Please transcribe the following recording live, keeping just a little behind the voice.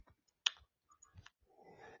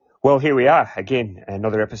Well, here we are again,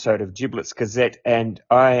 another episode of Giblets Gazette, and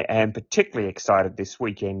I am particularly excited this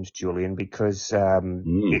weekend, Julian, because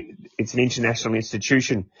it's an international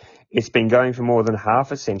institution. It's been going for more than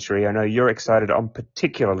half a century. I know you're excited. I'm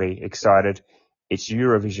particularly excited. It's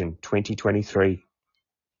Eurovision 2023.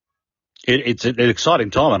 It's an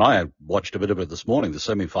exciting time, and I watched a bit of it this morning, the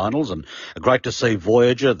semi-finals, and great to see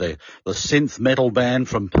Voyager, the synth metal band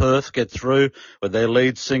from Perth, get through with their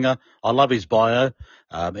lead singer. I love his bio.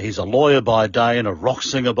 He's a lawyer by day and a rock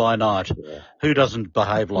singer by night. Yeah. Who doesn't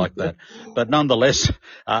behave like that? But nonetheless,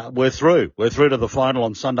 we're through. We're through to the final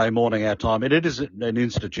on Sunday morning our time. It is an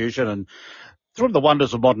institution, and through the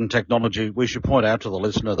wonders of modern technology, we should point out to the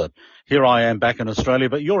listener that here I am back in Australia,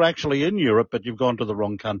 but you're actually in Europe, but you've gone to the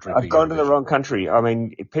wrong country. I've gone to the wrong country. I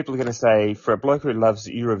mean, people are going to say, for a bloke who loves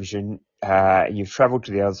Eurovision, you've travelled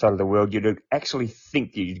to the other side of the world, you'd actually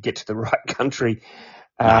think that you'd get to the right country.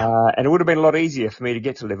 And it would have been a lot easier for me to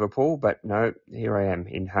get to Liverpool, but no, here I am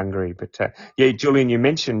in Hungary. But yeah, Julian, you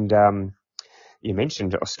mentioned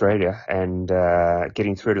Australia and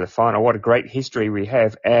getting through to the final. What a great history we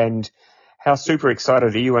have, and how super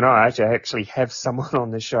excited are you and I to actually have someone on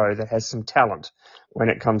the show that has some talent when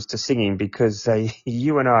it comes to singing, because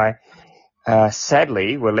you and I,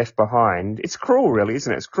 sadly, were left behind. It's cruel, really,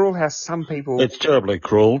 isn't it? It's cruel how some people... It's terribly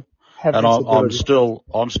cruel, and I'm still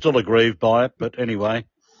aggrieved by it, but anyway,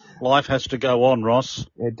 life has to go on, Ross.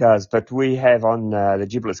 It does, but we have on the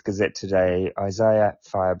Giblets Gazette today Isaiah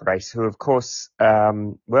Firebrace, who, of course,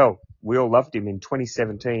 we all loved him in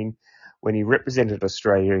 2017 when he represented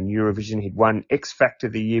Australia in Eurovision. He'd won X Factor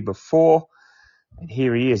the year before, and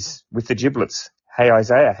here he is with the Giblets. Hey,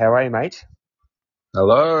 Isaiah, how are you, mate?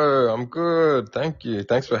 Hello, I'm good. Thank you.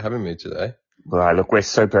 Thanks for having me today. Well, look, we're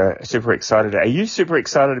super excited. Are you super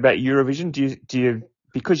excited about Eurovision? Do you,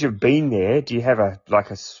 because you've been there, do you have a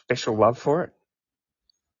special love for it?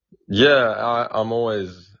 Yeah, I'm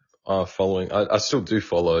always following. I still do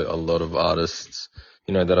follow a lot of artists,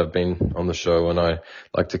 that have been on the show, and I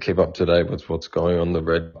like to keep up to date with what's going on the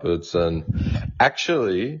red carpets. And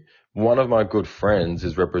actually, one of my good friends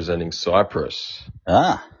is representing Cyprus.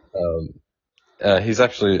 He's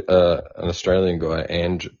actually an Australian guy,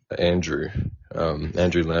 Andrew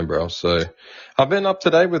Lambrell. So I've been up to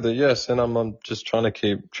date with it, yes, and I'm just trying to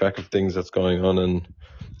keep track of things that's going on, and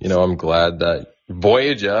I'm glad that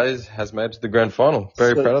Voyager has made it to the grand final.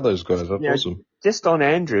 Very proud of those guys. That's awesome. Just on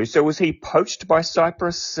Andrew, so was he poached by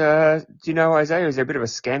Cyprus? Do you know, Isaiah? Is there a bit of a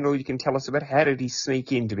scandal you can tell us about? How did he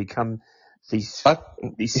sneak in to become the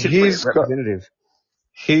Cypriot representative?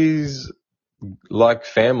 He's like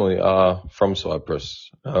family are from Cyprus,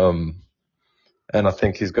 and I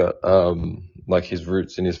think he's got his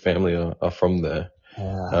roots in his family are from there.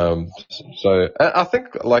 Yeah. So I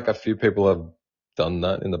think a few people have done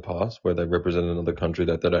that in the past where they represent another country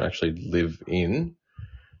that they don't actually live in.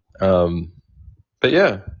 But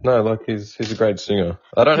yeah, no, he's a great singer.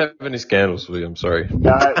 I don't have any scandals for you. I'm sorry.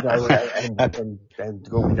 No, and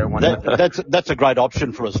we don't want that. That's a great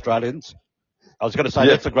option for Australians. I was going to say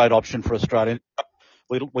that's a great option for Australians.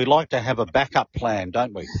 We like to have a backup plan,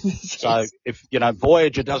 don't we? Yes. So if,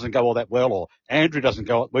 Voyager doesn't go all that well, or Andrew doesn't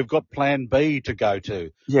go, we've got plan B to go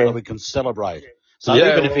to, so we can celebrate. So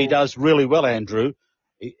even if he does really well, Andrew,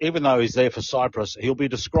 even though he's there for Cyprus, he'll be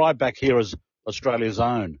described back here as Australia's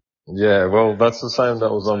own. Yeah, well, that's the same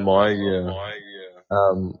that was on my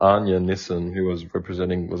Anya Nissen, who was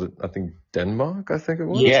representing, I think Denmark, I think it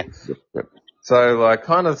was? Yeah. So,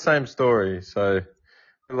 kind of the same story. So,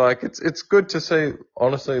 it's good to see,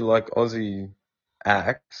 honestly, Aussie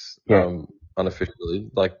acts,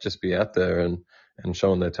 unofficially, just be out there and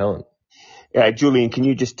showing their talent. Julian, can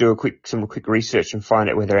you just do some quick research and find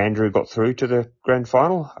out whether Andrew got through to the grand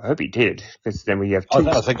final? I hope he did, because then we have two.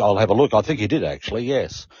 I think I'll have a look. I think he did, actually,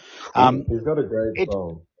 yes. He's got a great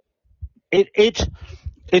song.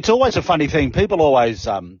 It's always a funny thing. People always,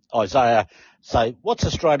 Isaiah, say, what's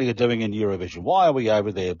Australia doing in Eurovision? Why are we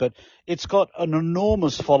over there? But it's got an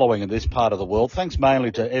enormous following in this part of the world, thanks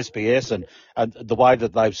mainly to SBS and the way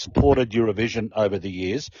that they've supported Eurovision over the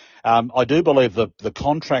years. I do believe that the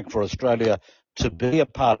contract for Australia to be a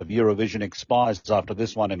part of Eurovision expires after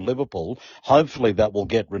this one in Liverpool. Hopefully that will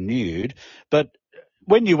get renewed. But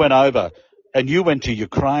when you went over and you went to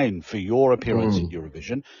Ukraine for your appearance in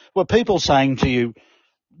Eurovision, were people saying to you,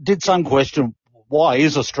 did some question, why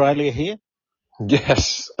is Australia here?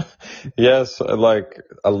 Yes, a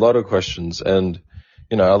lot of questions, and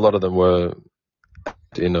a lot of them were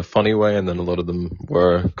in a funny way, and then a lot of them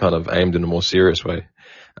were kind of aimed in a more serious way.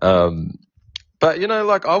 But at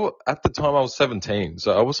the time I was 17,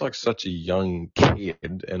 so I was such a young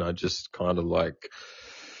kid, and I just kind of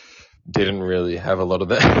didn't really have a lot of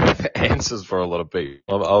the answers for a lot of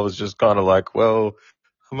people. I was just kind of like, well,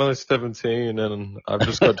 I'm only 17 and I've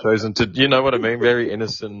just got chosen to, you know what I mean? Very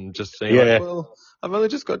innocent, just saying like, well, I've only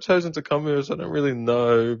just got chosen to come here, so I don't really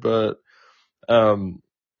know. But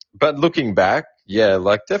looking back, yeah,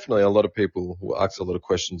 like definitely a lot of people will ask a lot of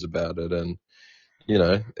questions about it. And, you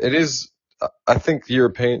know, it is, I think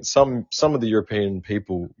some of the European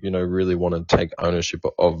people, you know, really want to take ownership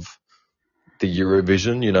of the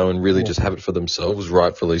Eurovision, you know, and really just have it for themselves,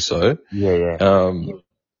 rightfully so. Yeah.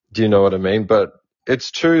 Do you know what I mean? But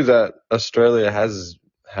it's true that Australia has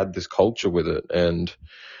had this culture with it, and,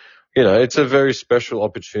 you know, it's a very special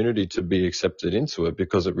opportunity to be accepted into it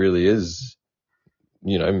because it really is,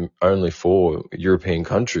 you know, only for European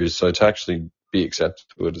countries. So to actually be accepted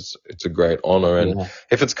to it it's a great honor. And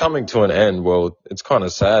if it's coming to an end, well, it's kind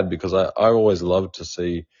of sad because I always loved to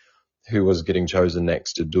see who was getting chosen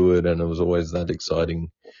next to do it, and it was always that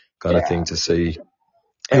exciting kind of thing to see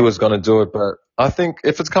who was going to do it. But I think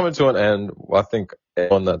if it's coming to an end, I think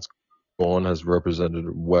everyone that's gone has represented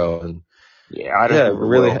it well. And I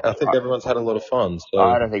think everyone's had a lot of fun. So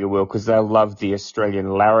I don't think it will because they'll love the Australian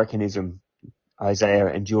larrikinism, Isaiah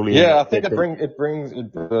and Julian. Yeah, I think it brings a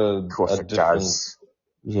different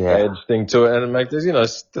edge thing to it, and it makes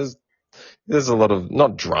there's a lot of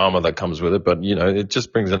not drama that comes with it, but you know, it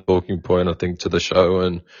just brings a talking point, I think, to the show,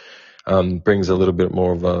 and brings a little bit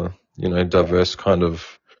more of a, you know, diverse kind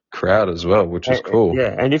of crowd as well, which is cool.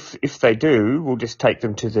 Yeah, and if they do, we'll just take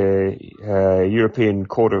them to the European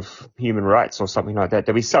Court of Human Rights or something like that.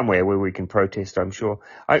 There'll be somewhere where we can protest, I'm sure.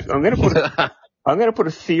 I'm going to put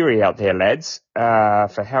a theory out there, lads,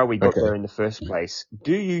 for how we got there in the first place.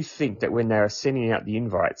 Do you think that when they were sending out the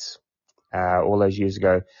invites all those years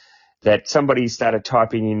ago, that somebody started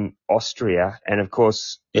typing in Austria, and of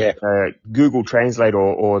course, Google Translate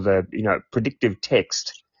or the, you know, predictive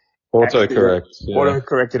text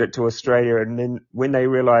auto-corrected it to Australia, and then when they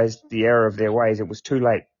realised the error of their ways, it was too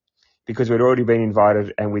late because we'd already been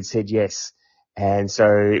invited and we'd said yes, and so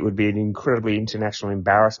it would be an incredibly international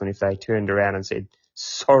embarrassment if they turned around and said,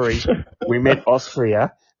 "Sorry, we meant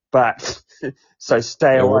Austria, but so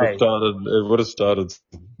stay away." It would have started.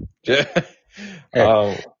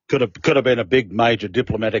 Could have been a big major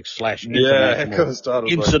diplomatic / international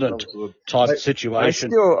incident type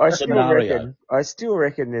situation. I still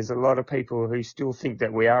reckon there's a lot of people who still think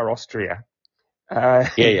that we are Austria. Well,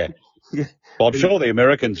 I'm sure the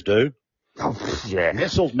Americans do.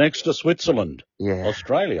 Nestled next to Switzerland.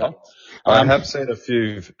 Australia. I have seen a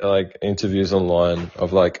few like interviews online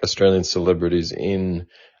of like Australian celebrities in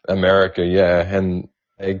America, and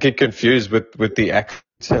they get confused with the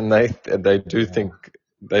accent, and they do think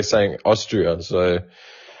they're saying Austria. So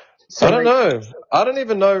I don't know. I don't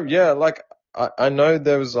even know. Yeah, like I know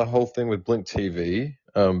there was a whole thing with Blink TV,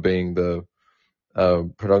 being the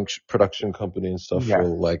production company and stuff for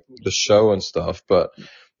like the show and stuff, but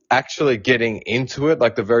actually getting into it,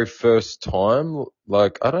 like the very first time,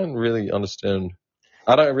 like I don't really understand.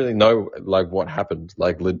 I don't really know like what happened,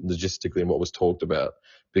 like logistically, and what was talked about,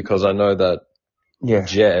 because I know that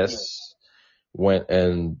Jess went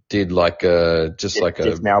and did like a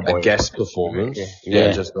guest performance.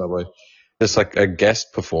 Just Mowboy. Just like a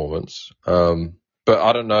guest performance. But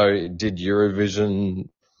I don't know, did Eurovision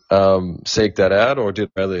seek that out, or did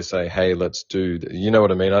Australia say, hey, let's do you know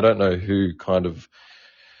what I mean? I don't know who kind of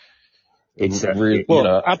I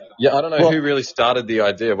don't know who really started the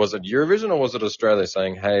idea. Was it Eurovision or was it Australia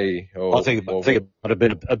saying, hey? I think it might have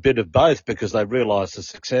been a bit of both, because they realised the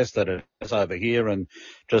success that it has over here and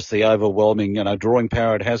just the overwhelming, you know, drawing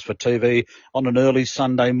power it has for TV on an early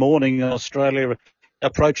Sunday morning in Australia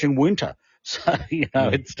approaching winter. So, you know,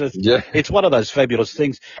 it's just, it's one of those fabulous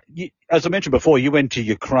things. As I mentioned before, you went to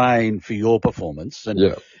Ukraine for your performance,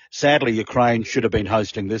 and sadly Ukraine should have been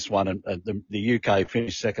hosting this one, and the UK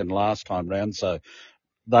finished second last time round, so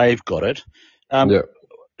they've got it.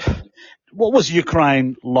 What was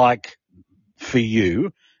Ukraine like for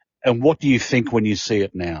you, and what do you think when you see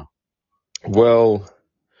it now? Well,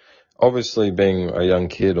 obviously being a young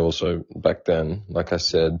kid also back then, like I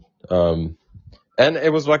said, and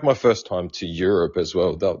it was like my first time to Europe as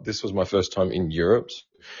well. This was my first time in Europe.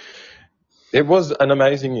 It was an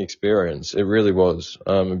amazing experience. It really was.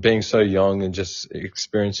 Being so young and just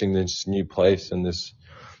experiencing this new place and this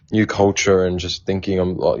new culture, and just thinking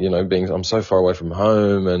I'm so far away from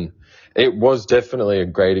home, and it was definitely a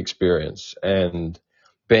great experience. And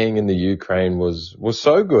being in the Ukraine was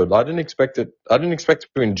so good. I didn't expect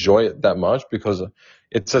to enjoy it that much, because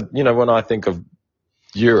it's when I think of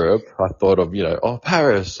Europe, I thought of,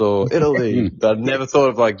 Paris or Italy, but I never thought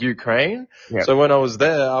of like Ukraine. So when I was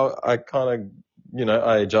there, I kind of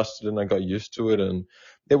I adjusted and I got used to it, and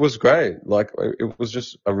it was great. Like, it was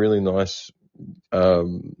just a really nice,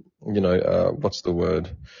 what's the word?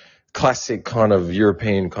 Classic kind of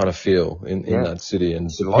European kind of feel in that city, and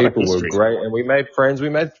the people were great, and we made friends. We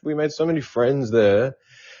made so many friends there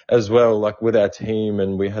as well, like with our team,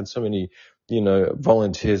 and we had so many,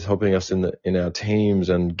 volunteers helping us in our teams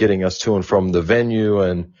and getting us to and from the venue,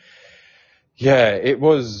 and yeah, it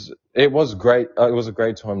was great. It was a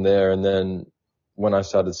great time there, and then when I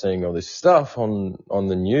started seeing all this stuff on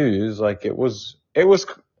the news, like it was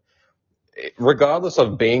regardless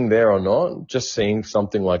of being there or not, just seeing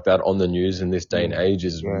something like that on the news in this day and age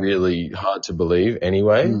is really hard to believe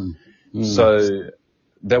anyway. So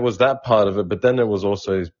there was that part of it, but then there was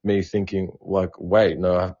also me thinking like, wait,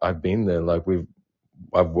 no, I've been there. Like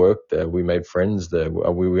I've worked there. We made friends there.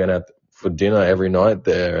 We went out for dinner every night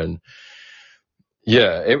there. And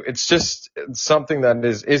yeah, it's something that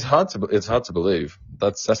is hard to believe.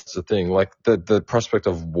 That's the thing. Like the prospect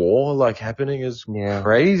of war like happening is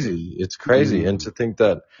crazy. It's crazy. And to think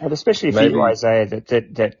that, and especially for you, Isaiah,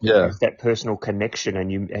 that personal connection,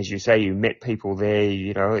 and you, as you say, you met people there.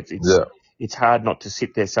 It's hard not to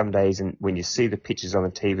sit there some days and when you see the pictures on the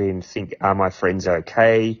TV and think, are my friends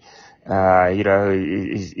okay?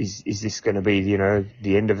 Is this going to be,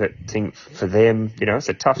 the end of it thing for them? It's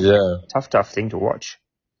a tough thing to watch.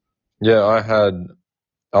 Yeah,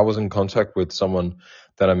 I was in contact with someone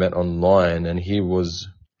that I met online, and he was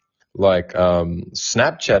like,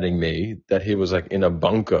 Snapchatting me that he was like in a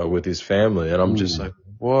bunker with his family. And I'm just like,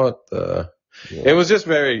 what the? Yeah. It was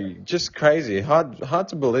just crazy. Hard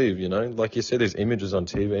to believe, like you said, there's images on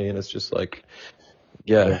TV and it's just like,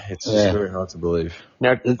 it's just very hard to believe.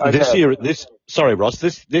 Now, this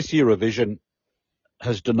Eurovision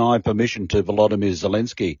has denied permission to Volodymyr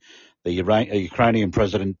Zelensky, the Ukrainian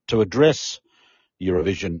president, to address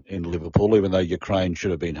Eurovision in Liverpool, even though Ukraine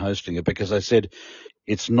should have been hosting it, because they said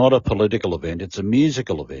it's not a political event, it's a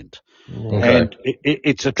musical event. Okay. And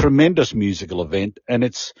it's a tremendous musical event, and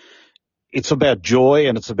it's about joy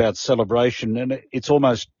and it's about celebration, and it's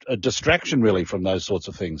almost a distraction really from those sorts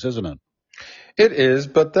of things, isn't it? It is,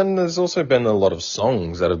 but then there's also been a lot of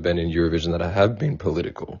songs that have been in Eurovision that have been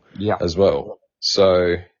political as well.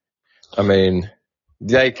 So, I mean,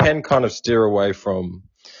 they can kind of steer away from,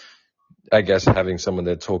 I guess, having someone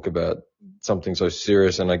there talk about something so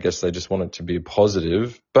serious, and I guess they just want it to be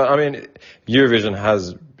positive. But, I mean, Eurovision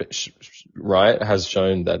has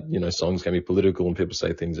shown that, songs can be political and people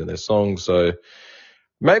say things in their songs. So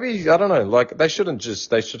maybe, I don't know, like they shouldn't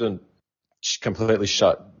completely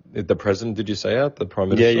shut the president, did you say out? The prime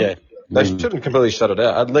minister? Yeah. They shouldn't completely shut it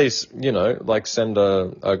out. At least, like send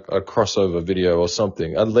a crossover video or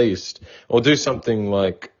something, at least, or do something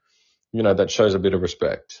like, that shows a bit of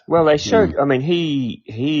respect. Well, they showed, I mean,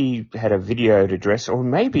 he had a videoed address, or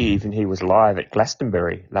maybe even he was live at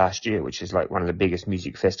Glastonbury last year, which is like one of the biggest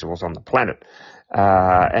music festivals on the planet.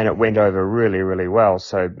 And it went over really, really well.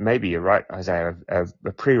 So maybe you're right, Isaiah, a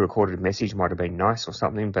pre-recorded message might have been nice or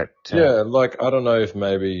something, but... I don't know if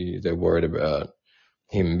maybe they're worried about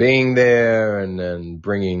him being there and then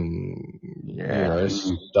bringing,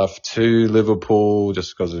 stuff to Liverpool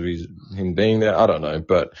just because of him being there. I don't know,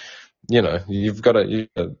 but... you've got to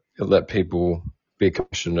let people be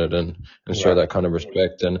compassionate and show that kind of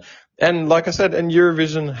respect. And like I said, and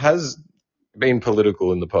Eurovision has been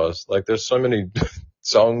political in the past. Like there's so many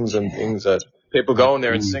songs and things that people go in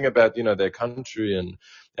there and sing about, their country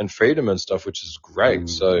and freedom and stuff, which is great.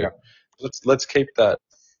 So let's keep that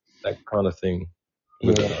kind of thing.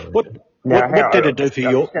 What did it do for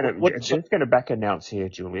you? I'm just going to back announce here,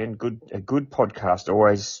 Julian. A good podcast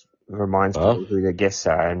always reminds people who their guests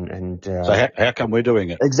are, and so how come we're doing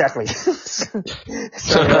it? Exactly.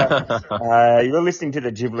 You're listening to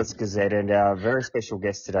the Giblets Gazette, and our very special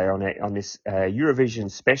guest today on this Eurovision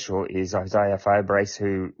special is Isaiah Firebrace,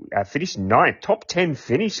 who finished 9th, top 10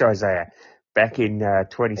 finish, Isaiah, back in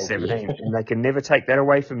 2017, and they can never take that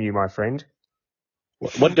away from you, my friend.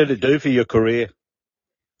 What did it do for your career?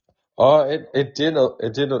 It did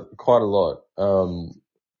quite a lot.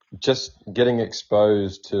 Just getting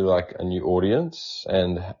exposed to like a new audience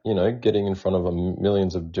and, getting in front of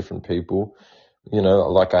millions of different people,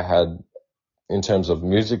 like I had in terms of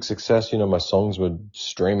music success, my songs were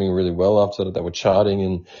streaming really well after that. They were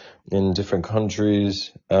charting in different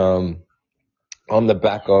countries, on the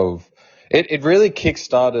back of it really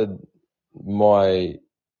kickstarted my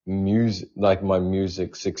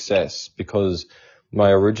music success, because my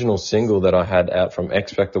original single that I had out from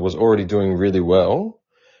X Factor was already doing really well.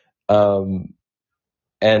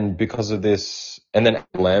 And because of this, and then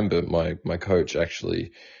Lambert, my coach,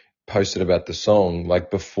 actually posted about the song like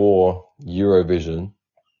before Eurovision.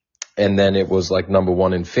 And then it was like number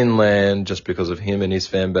one in Finland just because of him and his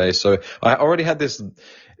fan base. So I already had this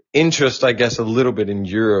interest, I guess, a little bit in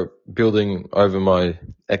Europe building over my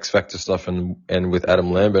X Factor stuff and with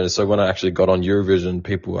Adam Lambert. And so when I actually got on Eurovision,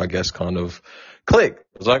 people, I guess, kind of clicked.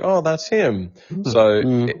 It was like, oh, that's him. So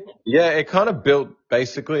it kind of built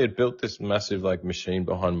this massive like machine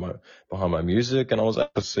behind my music. And I was able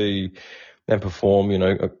to see and perform,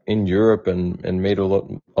 in Europe and meet a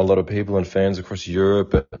lot of people and fans across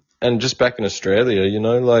Europe. And just back in Australia,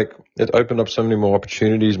 like it opened up so many more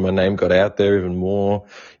opportunities. My name got out there even more,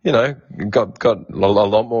 got a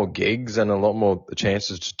lot more gigs and a lot more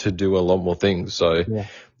chances to do a lot more things. So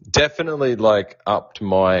definitely like upped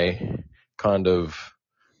my kind of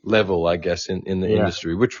level, I guess, in the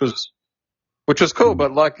industry, which was cool.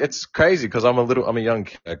 But like, it's crazy because I'm a young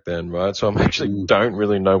kid back then, right? So I actually don't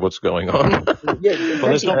really know what's going on. Well,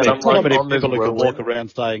 there's not many people who can walk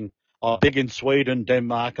around saying, oh, big in Sweden,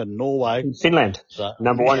 Denmark and Norway. Finland. So,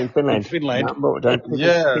 number one in Finland. People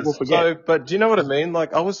forget. So, but do you know what I mean?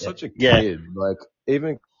 Like, I was such a kid. Like,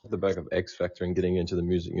 even at the back of X Factor and getting into the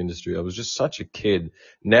music industry, I was just such a kid.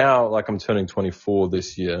 Now, like, I'm turning 24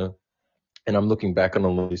 this year. And I'm looking back on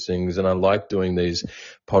all of these things, and I like doing these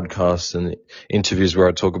podcasts and interviews where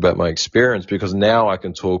I talk about my experience, because now I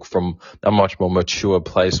can talk from a much more mature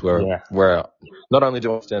place where not only do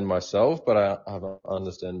I understand myself, but I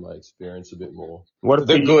understand my experience a bit more.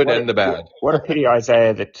 The good and the bad. What a pity,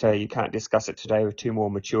 Isaiah, that you can't discuss it today with two more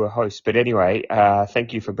mature hosts. But anyway,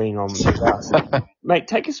 thank you for being on with us. Mate,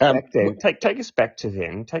 take us back then. Take us back to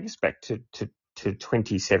then. Take us back to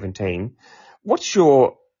 2017. What's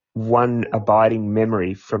your one abiding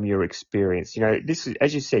memory from your experience? This is,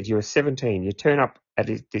 as you said, you were 17. You turn up at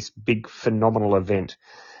this big, phenomenal event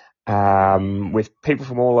with people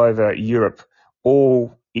from all over Europe,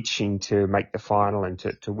 all itching to make the final and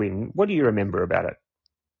to win. What do you remember about it?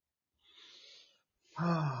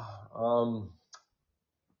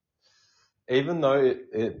 Even though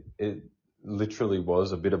it literally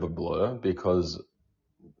was a bit of a blur, because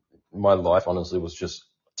my life honestly was just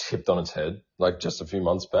tipped on its head, like just a few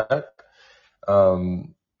months back. I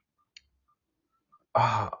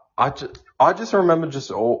just remember just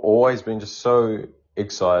always being just so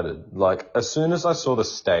excited. Like, as soon as I saw the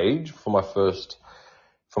stage for my first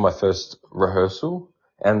rehearsal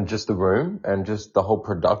and just the room and just the whole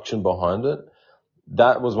production behind it,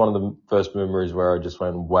 that was one of the first memories where I just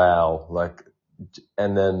went, wow. Like,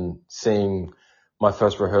 and then seeing my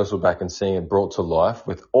first rehearsal back and seeing it brought to life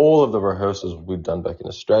with all of the rehearsals we'd done back in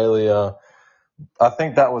Australia, I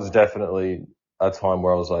think that was definitely a time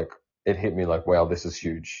where I was like, it hit me like, wow, this is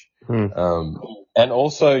huge. And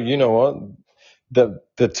also, you know what?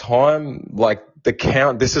 The time, like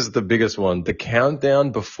this is the biggest one, the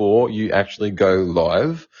countdown before you actually go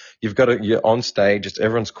live. You're on stage,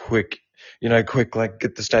 everyone's quick, like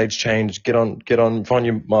get the stage changed, get on, find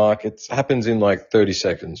your mark. It happens in like 30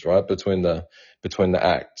 seconds, right? Between the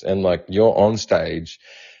acts, and like you're on stage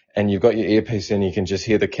and you've got your earpiece in, you can just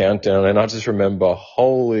hear the countdown. And I just remember,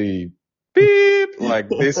 holy beep, like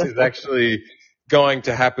this is actually going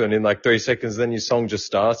to happen in like 30 seconds. Then your song just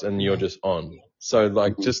starts and you're just on. So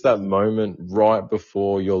like just that moment right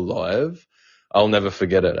before you're live, I'll never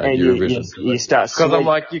forget it at Eurovision. You start sweating. Because I'm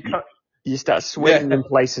like, you start sweating in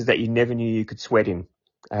places that you never knew you could sweat in.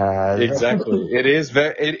 Exactly. It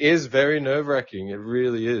is very nerve-wracking. It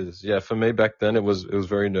really is. Yeah. For me back then, it was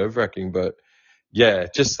very nerve-wracking, but yeah,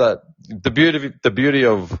 just that the beauty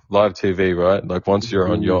of live TV, right? Like once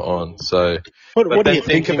you're on, you're on. So what do you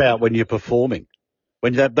think about when you're performing?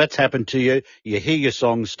 When that's happened to you, you hear your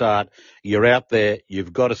song start, you're out there,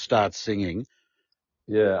 you've got to start singing.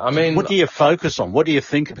 Yeah. I mean, what do you focus on? What do you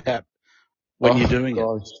think about when you're doing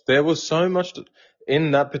it? There was so much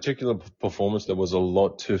in that particular performance. There was a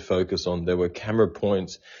lot to focus on. There were camera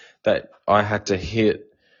points that I had to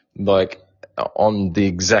hit like on the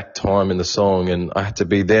exact time in the song, and I had to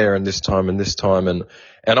be there and this time, and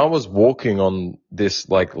I was walking on this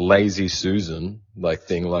like lazy Susan like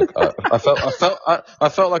thing. Like I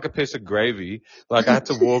felt like a piece of gravy. Like I had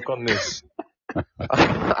to walk on this.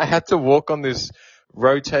 I had to walk on this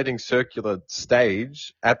rotating circular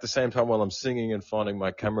stage at the same time while I'm singing and finding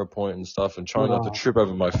my camera point and stuff and trying not to trip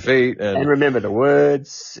over my feet and remember the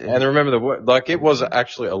words. Like it was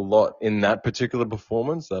actually a lot in that particular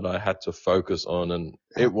performance that I had to focus on, and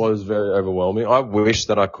it was very overwhelming. I wish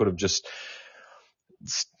that I could have just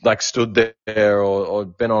like stood there or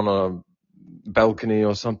been on a balcony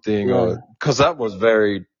or something, because that was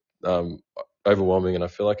very overwhelming, and I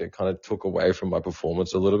feel like it kind of took away from my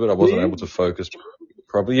performance a little bit. I wasn't able to focus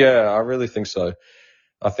properly. Yeah, I really think so.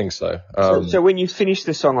 I think so. So when you finished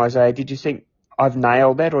the song, Isaiah, did you think I've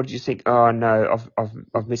nailed that, or did you think, oh no,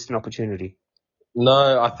 I've missed an opportunity?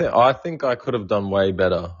 No, I think I could have done way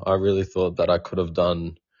better. I really thought that I could have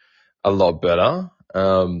done a lot better.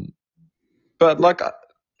 But like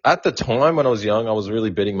at the time when I was young, I was really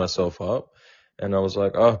beating myself up, and I was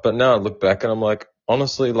like, oh. But now I look back and I'm like,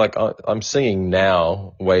 honestly, like I'm singing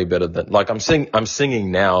now way better than like I'm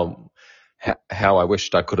singing now how I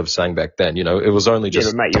wished I could have sang back then. You know, it was only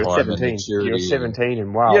just but mate, you're time and 17. maturity. You're 17,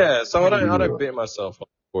 and wow. Yeah, so I don't beat myself up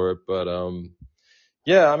for it, but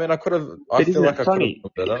yeah, I mean, I feel like I could have done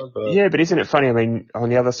better. But... Yeah, but isn't it funny? I mean, on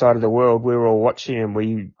the other side of the world, we were all watching and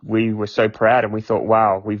we were so proud and we thought,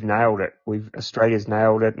 wow, we've nailed it. Australia's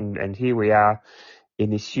nailed it, and here we are in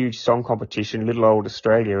this huge song competition, little old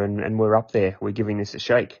Australia, and we're up there. We're giving this a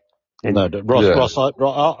shake. And Ross,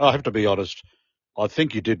 I have to be honest. I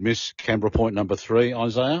think you did miss Canberra point number 3,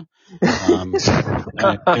 Isaiah. And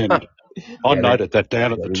I noted that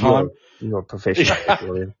down at the time. You're a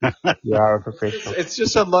professional. You are a professional. It's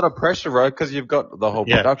just a lot of pressure, right? Because you've got the whole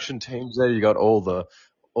production teams there. You got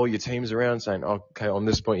all your teams around saying, oh, okay, on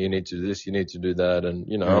this point you need to do this, you need to do that. And,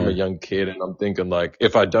 you know, I'm a young kid and I'm thinking like,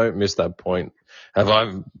 if I don't miss that point, have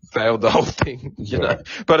I failed the whole thing? You know?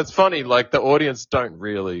 But it's funny, like the audience don't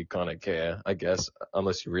really kind of care, I guess,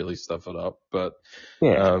 unless you really stuff it up. But,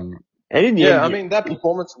 and in the end, I mean, that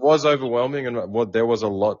performance was overwhelming and there was a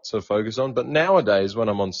lot to focus on. But nowadays when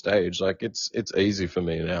I'm on stage, like it's easy for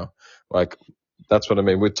me now. Like that's what I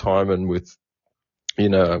mean with time and with, you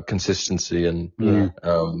know, consistency and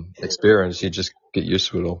experience. You just get used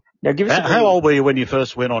to it all. Now, how old were you when you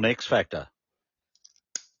first went on X Factor?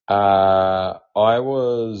 I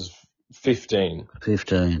was 15.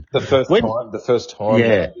 15. The first time I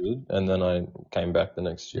did, and then I came back the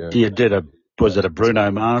next year. You did was it a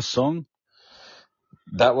Bruno Mars song?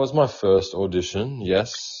 That was my first audition,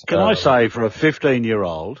 yes. Can I say for a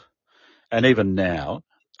 15-year-old, and even now,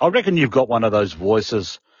 I reckon you've got one of those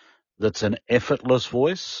voices that's an effortless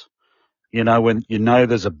voice. You know, when you know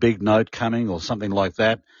there's a big note coming or something like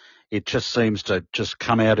that, it just seems to just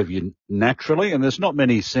come out of you naturally. And there's not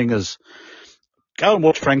many singers. Go and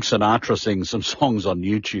watch Frank Sinatra sing some songs on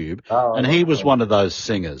YouTube, and he was one of those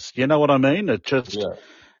singers. You know what I mean? It just,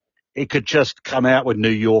 it could just come out with New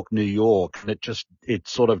York, and it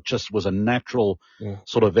sort of just was a natural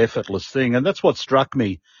sort of effortless thing. And that's what struck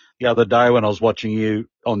me the other day when I was watching you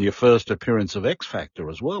on your first appearance of X Factor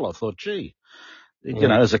as well. I thought, gee, you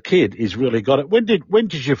know, as a kid, he's really got it. When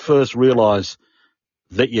did you first realise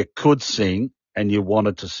that you could sing and you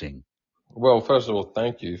wanted to sing? Well, first of all,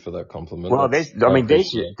 thank you for that compliment. Well, there's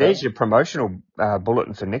your promotional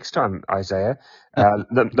bulletin for next time, Isaiah.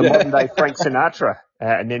 The modern day Frank Sinatra,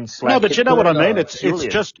 and then no, but you know what I mean. It's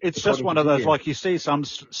just one of those, like you see some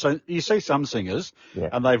singers,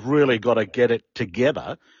 and they've really got to get it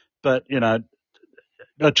together. But you know,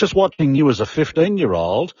 just watching you as a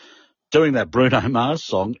 15-year-old doing that Bruno Mars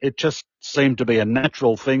song, it just seemed to be a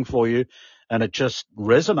natural thing for you. And it just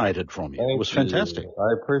resonated from you. It was fantastic.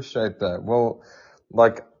 I appreciate that. Well,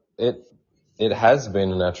 like it has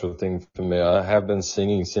been a natural thing for me. I have been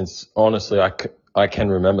singing since, honestly, I can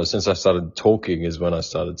remember since I started talking is when I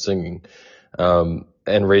started singing. And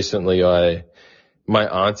recently my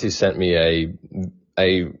auntie sent me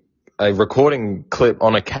a recording clip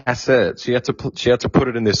on a cassette. She had to put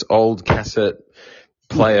it in this old cassette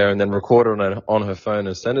player and then record it on her phone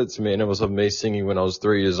and send it to me. And it was of me singing when I was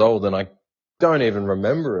 3 years old, and I don't even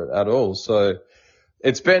remember it at all. So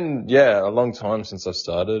it's been, a long time since I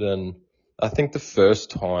started. And I think the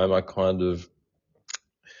first time I kind of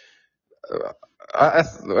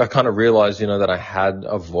realized, you know, that I had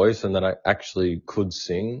a voice and that I actually could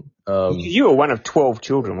sing. You were one of 12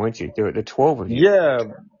 children, weren't you? There were 12 of you. Yeah.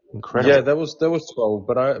 Incredible. Yeah, there was 12,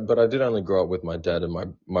 but I did only grow up with my dad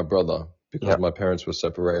and my brother because my parents were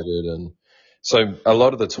separated. And so a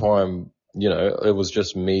lot of the time, you know, it was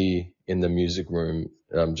just me in the music room,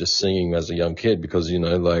 just singing as a young kid because, you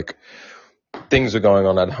know, like things were going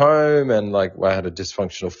on at home and like I had a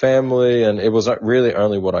dysfunctional family, and it was really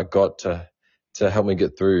only what I got to help me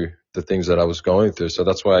get through the things that I was going through. So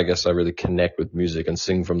that's why I guess I really connect with music and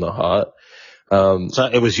sing from the heart. So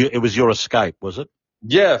it was your escape, was it?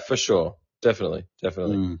 Yeah, for sure. Definitely.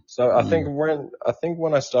 So I think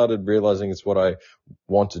when I started realizing it's what I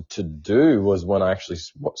wanted to do was when I actually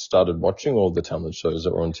started watching all the talent shows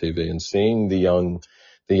that were on TV and seeing the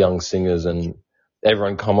young singers and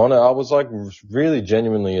everyone come on. I was like really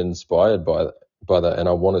genuinely inspired by that, and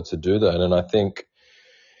I wanted to do that. And I think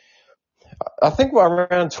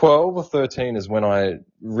around 12 or 13 is when I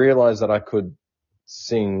realized that I could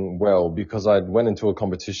sing well because I went into a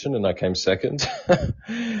competition and I came second,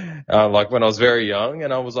 like when I was very young,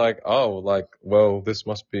 and I was like, oh, like, well, this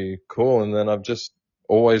must be cool. And then I've just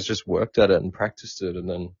always just worked at it and practiced it. And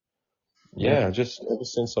then, just ever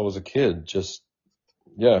since I was a kid,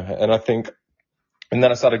 and I think, and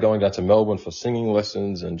then I started going down to Melbourne for singing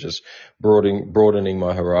lessons and just broadening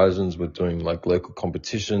my horizons with doing like local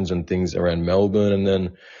competitions and things around Melbourne. And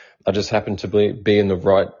then I just happened to be in the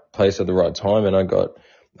right place at the right time, and I got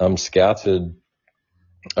scouted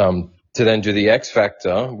to then do the X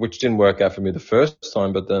Factor, which didn't work out for me the first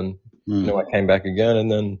time, but then I came back again,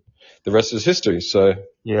 and then the rest is history. So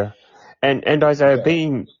yeah. And Isaiah,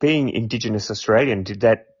 being Indigenous Australian, did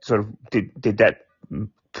that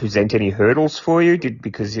present any hurdles for you?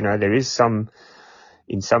 Because there is some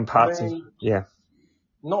in some parts.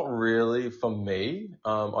 Not really for me.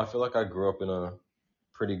 I feel like I grew up in a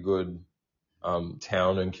pretty good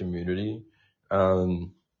town and community.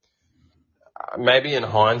 Maybe in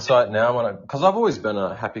hindsight now, because I've always been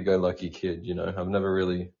a happy-go-lucky kid, I've never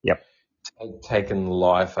really taken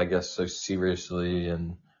life, I guess, so seriously,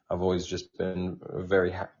 and I've always just been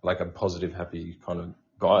a positive, happy kind of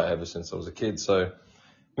guy ever since I was a kid. So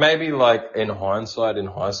maybe like in hindsight, in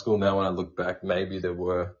high school now, when I look back, maybe there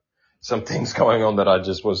were some things going on that I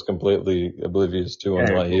just was completely oblivious to or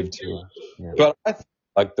naive to. Yeah. But I think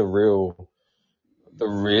like the real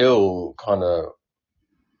kind of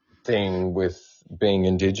thing with being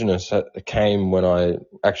Indigenous came when I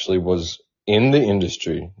actually was in the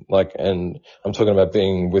industry, and I'm talking about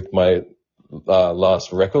being with my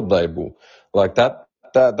last record label. Like that's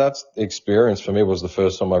the experience for me was the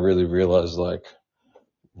first time I really realized, like,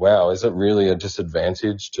 wow, is it really a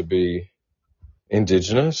disadvantage to be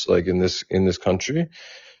Indigenous, like in this country?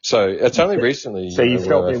 So it's only recently. So you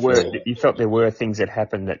felt there were things that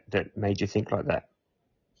happened that made you think like that.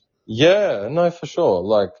 Yeah, no, for sure.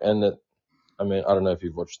 I don't know if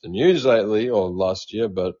you've watched the news lately or last year,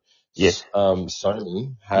 but yes,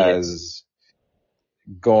 Sony has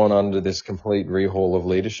gone under this complete rehaul of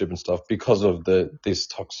leadership and stuff because of this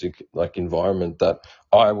toxic environment that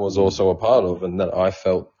I was also a part of and that I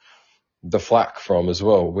felt the flack from as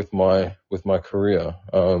well with my career.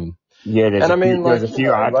 There's a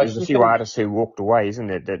few artists who walked away, isn't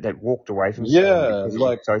there? That walked away from because it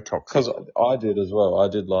was so toxic. Because I did as well. I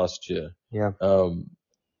did last year. Yeah.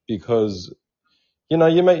 Because you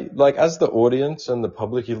may as the audience and the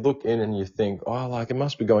public, you look in and you think, oh, it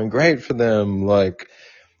must be going great for them.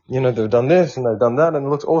 They've done this and they've done that and it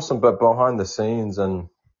looks awesome, but behind the scenes and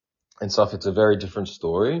stuff, it's a very different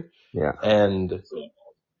story. Yeah. And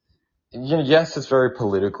yes, it's very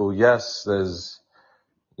political. Yes, there's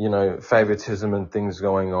favoritism and things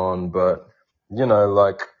going on, but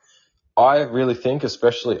I really think,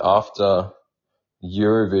 especially after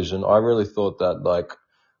Eurovision, I really thought that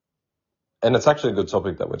and it's actually a good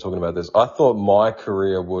topic that we're talking about this. I thought my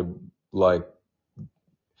career would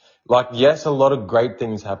yes, a lot of great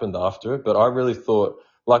things happened after it, but I really thought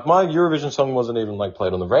my Eurovision song wasn't even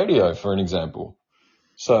played on the radio, for an example.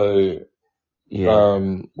 So,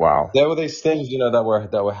 wow. There were these things,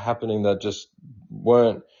 that were happening that just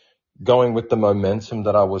weren't going with the momentum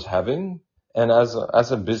that I was having. And as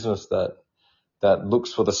a business that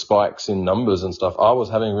looks for the spikes in numbers and stuff, I was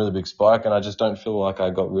having a really big spike, and I just don't feel like I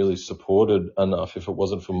got really supported enough if it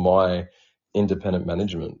wasn't for my independent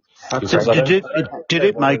management. So did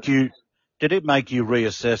it make you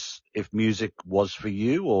reassess if music was for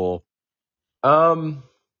you, or?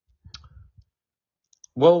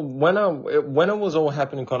 Well, when it was all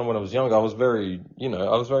happening, kind of when I was young, I was very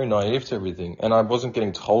naive to everything, and I wasn't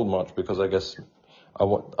getting told much because I guess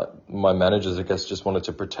my managers, I guess, just wanted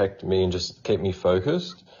to protect me and just keep me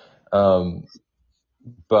focused.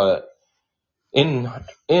 But in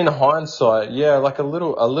hindsight, a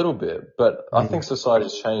little bit. But I think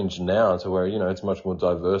society's changed now to where it's much more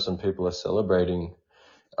diverse and people are celebrating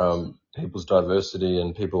people's diversity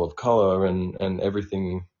and people of color and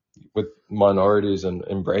everything with minorities and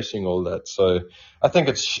embracing all that. So I think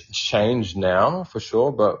it's changed now for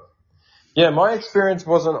sure, but. Yeah, my experience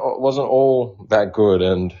wasn't all that good,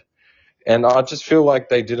 and I just feel like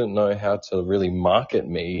they didn't know how to really market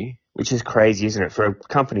me. Which is crazy, isn't it? For a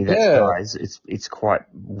company that size, it's quite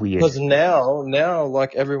weird. Because now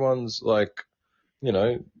everyone's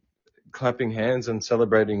clapping hands and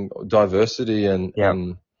celebrating diversity and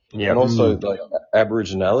also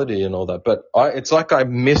Aboriginality and all that. But it's like I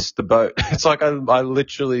missed the boat. It's like I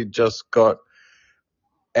literally just got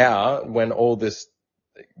out when all this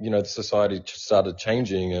the society started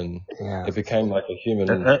changing and it became like a human.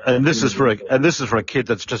 And this is for a kid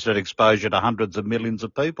that's just had exposure to hundreds of millions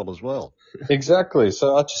of people as well. Exactly.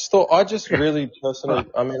 So I just really personally,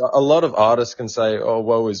 I mean, a lot of artists can say, oh,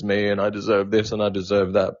 woe is me and I deserve this and I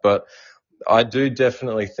deserve that. But I do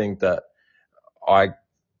definitely think that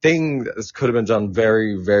this could have been done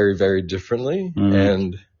very, very, very differently.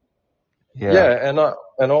 And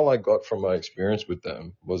and all I got from my experience with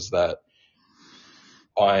them was that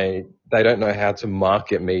they don't know how to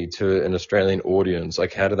market me to an Australian audience.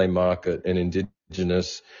 Like, how do they market an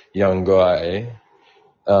Indigenous young guy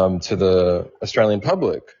to the Australian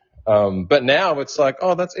public? But now it's like,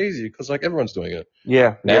 oh, that's easy because like everyone's doing it.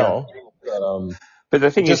 Yeah. Now. Yeah. But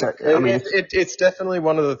the thing is, I mean, it's definitely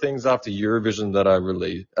one of the things after Eurovision that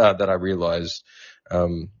I realized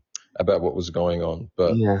about what was going on.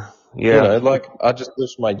 But I just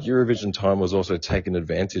wish my Eurovision time was also taken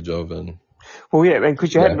advantage of. And well, yeah, and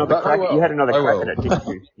because you had another crack, you had another crack at it, didn't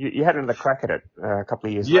you? You had another crack at it a couple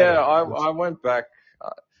of years later. Yeah, I went back.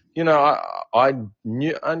 I knew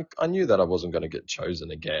that I wasn't going to get chosen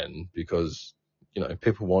again because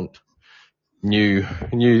people want new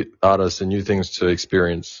artists and new things to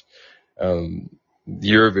experience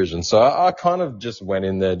Eurovision. So I kind of just went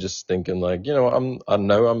in there just thinking like, I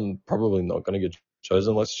know I'm probably not going to get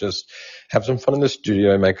chosen. Let's just have some fun in the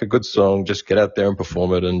studio, make a good song, just get out there and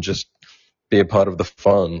perform it and just be a part of the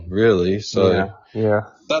fun, really. So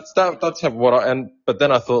that's but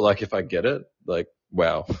then I thought like if I get it, like,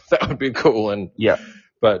 wow, that would be cool. And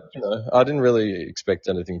but I didn't really expect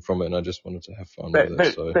anything from it, and I just wanted to have fun with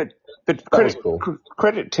it. So but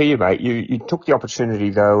credit to you, mate. You took the opportunity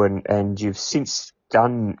though, and you've since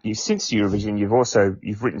Eurovision.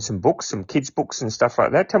 You've written some books, some kids' books and stuff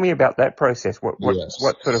like that. Tell me about that process. What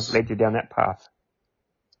sort of led you down that path?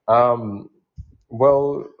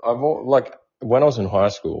 Well, when I was in high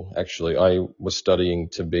school, actually, I was studying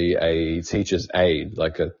to be a teacher's aide,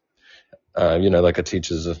 like a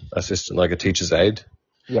teacher's assistant, like a teacher's aide.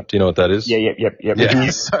 Yep. Do you know what that is? Yep.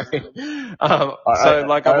 Yeah. Sorry. I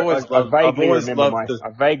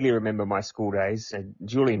vaguely remember my school days, and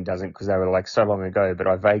Julian doesn't because they were like so long ago, but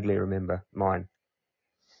I vaguely remember mine.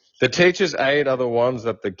 The teacher's aide are the ones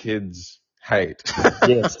that the kids hate.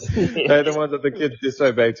 Yes. They're the ones that the kids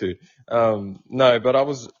disobey to. No, but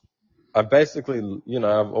I basically,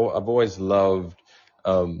 I've always loved,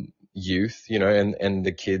 youth, and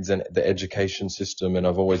the kids and the education system. And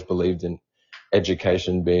I've always believed in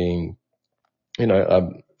education being,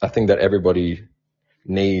 I think that everybody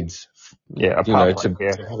needs, to have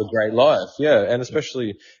a great life. Yeah. And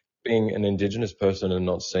especially being an Indigenous person and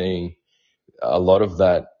not seeing a lot of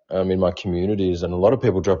that, in my communities, and a lot of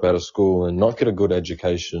people drop out of school and not get a good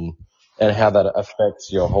education, and how that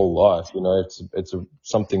affects your whole life. It's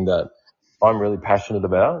something that I'm really passionate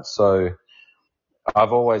about. So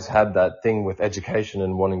I've always had that thing with education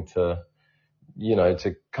and wanting to,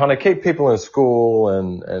 to kind of keep people in school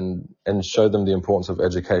and show them the importance of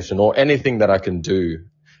education, or anything that I can do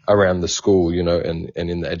around the school, and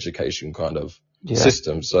in the education kind of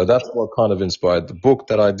system. So that's what kind of inspired the book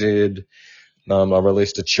that I did. I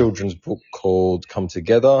released a children's book called Come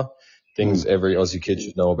Together, things every Aussie kid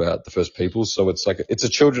should know about the First Peoples. So it's a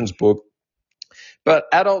children's book, but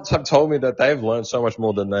adults have told me that they've learned so much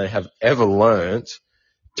more than they have ever learned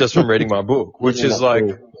just from reading my book, which is like,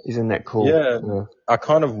 cool? Isn't that cool? Yeah. I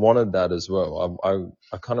kind of wanted that as well.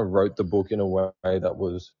 I kind of wrote the book in a way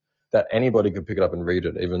that anybody could pick it up and read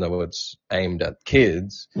it, even though it's aimed at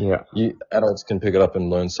kids. Yeah. Adults can pick it up and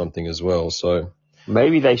learn something as well. So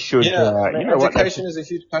maybe they should. Education is a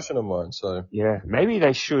huge passion of mine. So maybe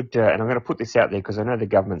they should. And I'm going to put this out there because I know the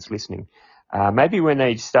government's listening. Maybe when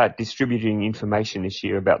they start distributing information this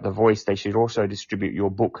year about The Voice, they should also distribute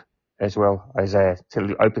your book as well, Isaiah,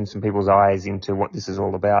 to open some people's eyes into what this is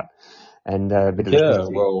all about. And a bit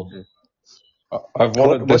of I've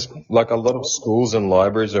wanted this, like a lot of schools and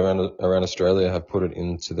libraries around Australia have put it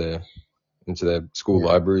into their school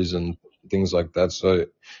libraries and things like that. So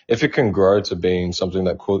if it can grow to being something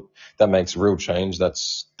that makes real change,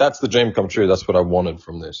 that's the dream come true. That's what I wanted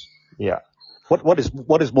from this. Yeah. What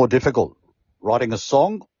is more difficult, writing a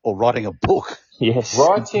song or writing a book? Yes.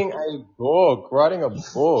 Writing a book.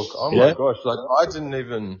 Oh my gosh. Like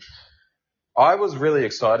I was really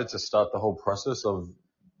excited to start the whole process of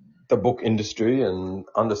the book industry and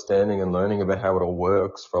understanding and learning about how it all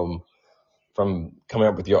works, from coming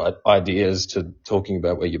up with your ideas to talking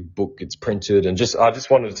about where your book gets printed, and I just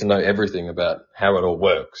wanted to know everything about how it all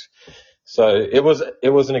works. So it was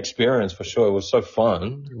an experience for sure. It was so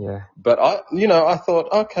fun. Yeah. But I thought,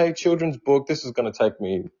 okay, children's book, this is going to take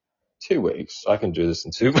me 2 weeks. I can do this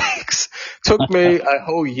in 2 weeks. took me a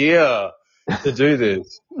whole year to do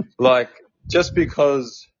this. Like, just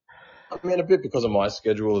because, I mean, a bit because of my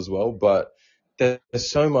schedule as well, but there's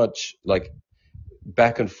so much, like,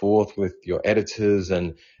 back and forth with your editors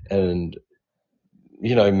and,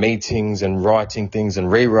 you know, meetings and writing things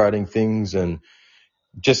and rewriting things and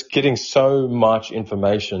just getting so much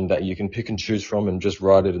information that you can pick and choose from and just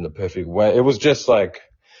write it in the perfect way. It was just like,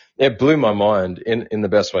 it blew my mind in the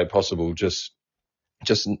best way possible. Just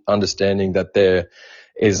understanding that there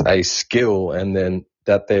is a skill and then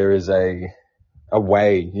that there is a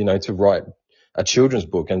way, you know, to write a children's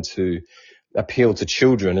book and to appeal to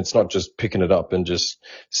children. It's not just picking it up and just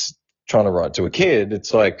trying to write to a kid.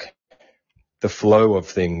 It's like the flow of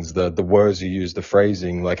things, the words you use, the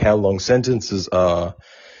phrasing, like how long sentences are.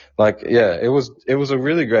 Like, yeah, it was a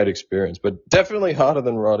really great experience, but definitely harder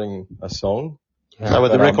than writing a song. So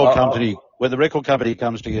when the record company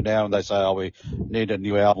comes to you now and they say, "Oh, we need a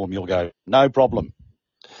new album," you'll go, "No problem."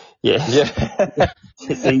 Yeah.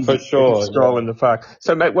 It's easy, for sure. Stroll in the park.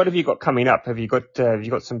 So, mate, what have you got coming up? Have you got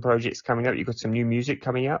some projects coming up? You got some new music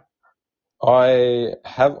coming up? I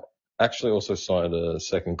have actually also signed a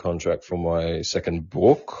second contract for my second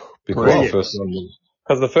book because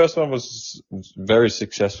the first one was very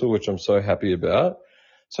successful, which I'm so happy about.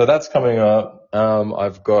 So that's coming up.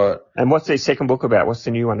 I've got. And what's the second book about? What's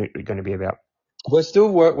the new one going to be about? We're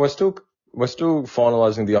still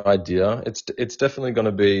finalizing the idea. It's definitely going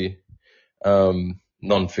to be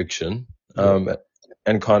non-fiction,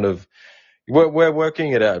 and kind of we're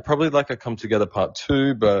working it out. Probably like a Come Together Part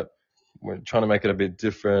 2, but we're trying to make it a bit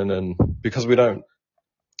different. And because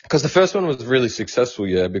the first one was really successful,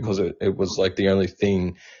 because it was like the only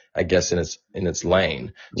thing, I guess, in its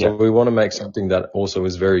lane. So we want to make something that also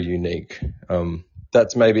is very unique.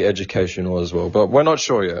 That's maybe educational as well, but we're not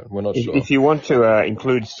sure yet. If you want to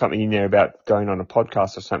include something in there about going on a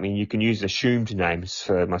podcast or something, you can use assumed names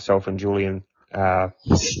for myself and Julian,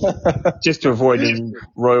 just to avoid any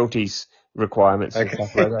royalties requirements and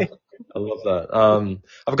stuff like that. I love that.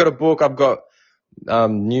 I've got a book. I've got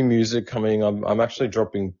new music coming. I'm actually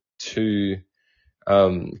dropping 2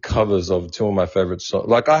 covers of 2 of my favorite songs.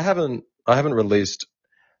 Like, I haven't released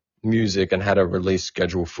music and had a release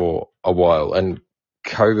schedule for a while, and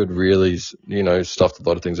COVID really, you know, stuffed a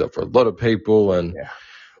lot of things up for a lot of people, and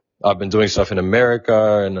I've been doing stuff in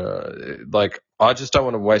America, and like, I just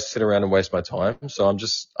don't want to sit around and waste my time. So I've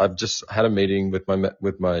just had a meeting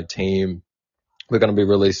with my team. We're going to be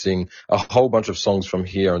releasing a whole bunch of songs from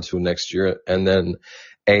here until next year, and then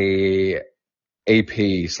a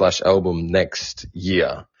EP/album next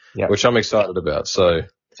year, which I'm excited about. So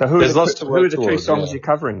who are the 2 songs you're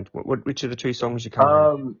covering? Which of the 2 songs you're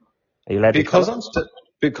covering? Are you allowed to cover?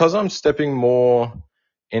 Because I'm stepping more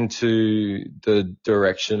into the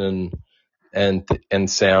direction and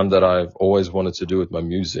sound that I've always wanted to do with my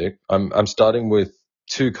music. I'm starting with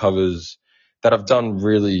 2 covers that I've done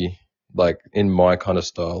really, like, in my kind of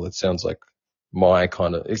style. It sounds like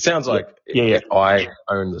if I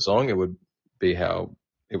owned the song, it would be how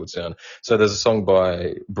it would sound. So there's a song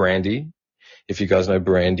by Brandy. If you guys know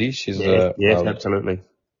Brandy, she's absolutely.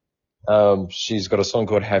 She's got a song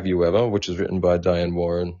called Have You Ever, which is written by Diane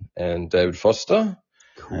Warren and David Foster.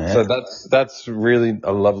 Yeah. So that's really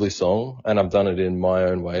a lovely song, and I've done it in my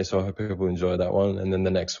own way. So I hope people enjoy that one. And then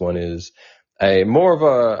the next one is a more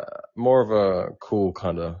of a cool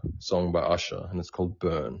kind of song by Usher, and it's called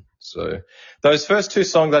Burn. So those first 2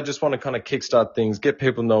 songs, I just want to kind of kickstart things, get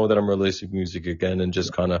people know that I'm releasing music again, and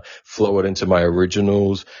just kind of flow it into my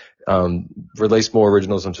originals. Release more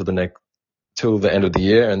originals until the end of the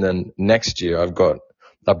year, and then next year I've got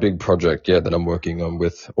a big project that I'm working on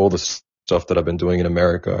with all the stuff that I've been doing in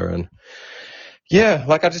America. And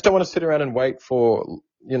like, I just don't want to sit around and wait for,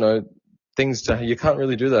 you know, things you can't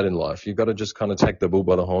really do that in life. You've got to just kind of take the bull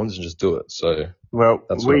by the horns and just do it. So, well,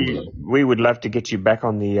 we would love to get you back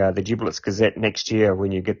on the Giblets Gazette next year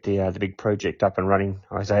when you get the big project up and running,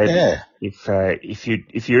 Isaiah. Yeah.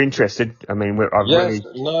 If you're interested, I mean,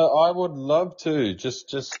 I would love to just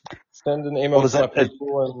send an email to my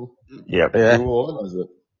people and we'll organize it.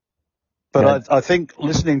 But I think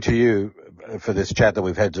listening to you for this chat that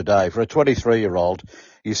we've had today, for a 23-year-old,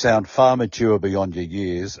 you sound far mature beyond your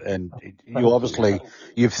years, and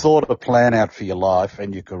you've thought a plan out for your life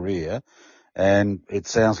and your career, and it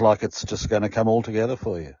sounds like it's just going to come all together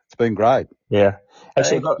for you. It's been great. Yeah.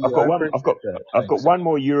 Actually, I've got one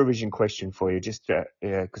more Eurovision question for you, just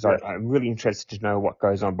because I'm really interested to know what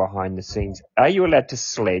goes on behind the scenes. Are you allowed to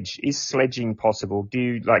sledge? Is sledging possible?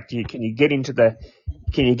 Can you get into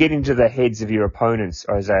the heads of your opponents,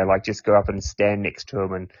 Isaiah? Like, just go up and stand next to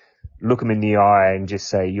them and look them in the eye and just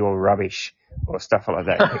say you're rubbish or stuff like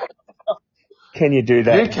that? Can you do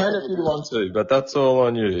that? You can if you want to, but that's all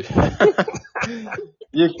on you.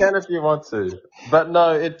 You can if you want to, but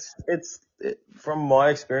no, it's from my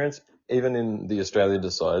experience, even in the Australia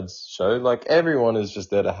Decides show, like everyone is just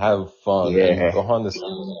there to have fun, and behind the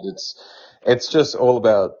scenes, it's just all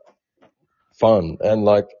about fun. And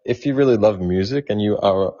like, if you really love music and you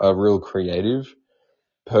are a real creative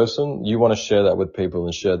person, you want to share that with people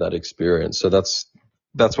and share that experience. So that's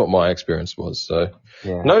what my experience was. So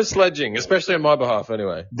no sledging, especially on my behalf,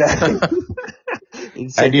 anyway.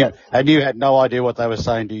 And you had no idea what they were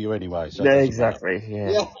saying to you anyway. So no, exactly.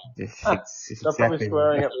 Yeah. They're probably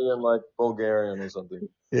swearing at me in like Bulgarian or something.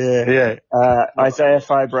 Yeah. Isaiah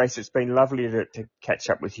Firebrace, it's been lovely to catch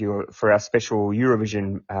up with you for our special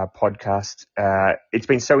Eurovision podcast. It's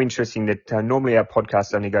been so interesting that normally our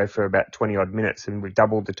podcasts only go for about 20 odd minutes, and we've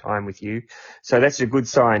doubled the time with you. So that's a good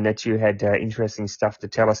sign that you had interesting stuff to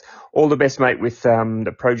tell us. All the best, mate, with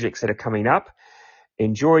the projects that are coming up.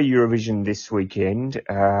 Enjoy Eurovision this weekend.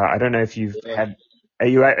 I don't know if you've had. Are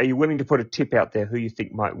you willing to put a tip out there who you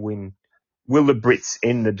think might win? Will the Brits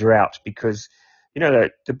end the drought? Because the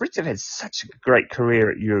Brits have had such a great career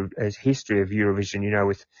at history of Eurovision.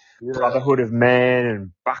 With Brotherhood of Man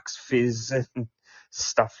and Bucks Fizz and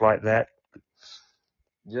stuff like that.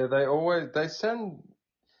 Yeah, they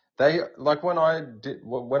like when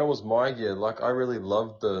it was my year. Like I really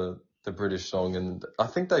loved the British song, and I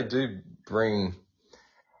think they do bring.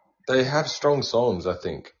 They have strong songs, I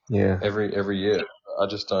think. Yeah. Every year. I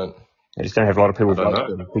just don't have a lot of people vote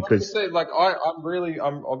for them because I'm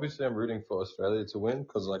rooting for Australia to win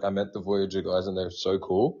because like I met the Voyager guys and they're so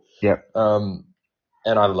cool. Yeah. And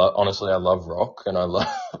I love rock and I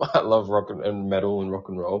love rock and metal and rock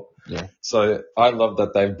and roll. Yeah. So I love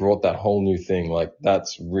that they've brought that whole new thing. Like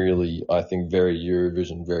that's really, I think, very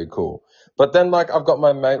Eurovision, very cool. But then like I've got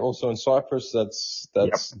my mate also in Cyprus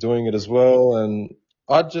that's doing it as well, and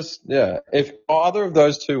if either of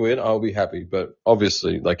those two win, I'll be happy. But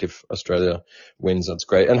obviously, like if Australia wins, that's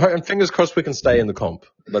great. And fingers crossed we can stay in the comp.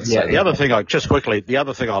 The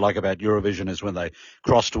other thing I like about Eurovision is when they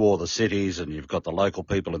cross to all the cities and you've got the local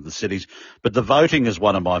people in the cities. But the voting is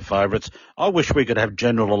one of my favourites. I wish we could have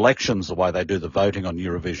general elections the way they do the voting on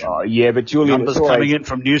Eurovision. Oh, yeah, but Julian, numbers coming in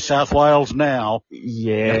from New South Wales now.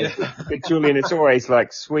 Yeah, but Julian, it's always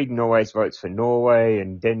like Sweden always votes for Norway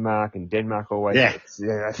and Denmark always votes.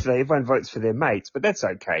 Everyone votes for their mates, but that's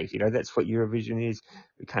okay. That's what Eurovision is.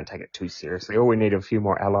 We can't take it too seriously. All we need are a few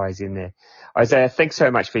more allies in there. Isaiah, thanks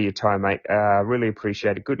so much for your time, mate. Really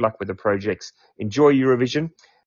appreciate it. Good luck with the projects. Enjoy Eurovision.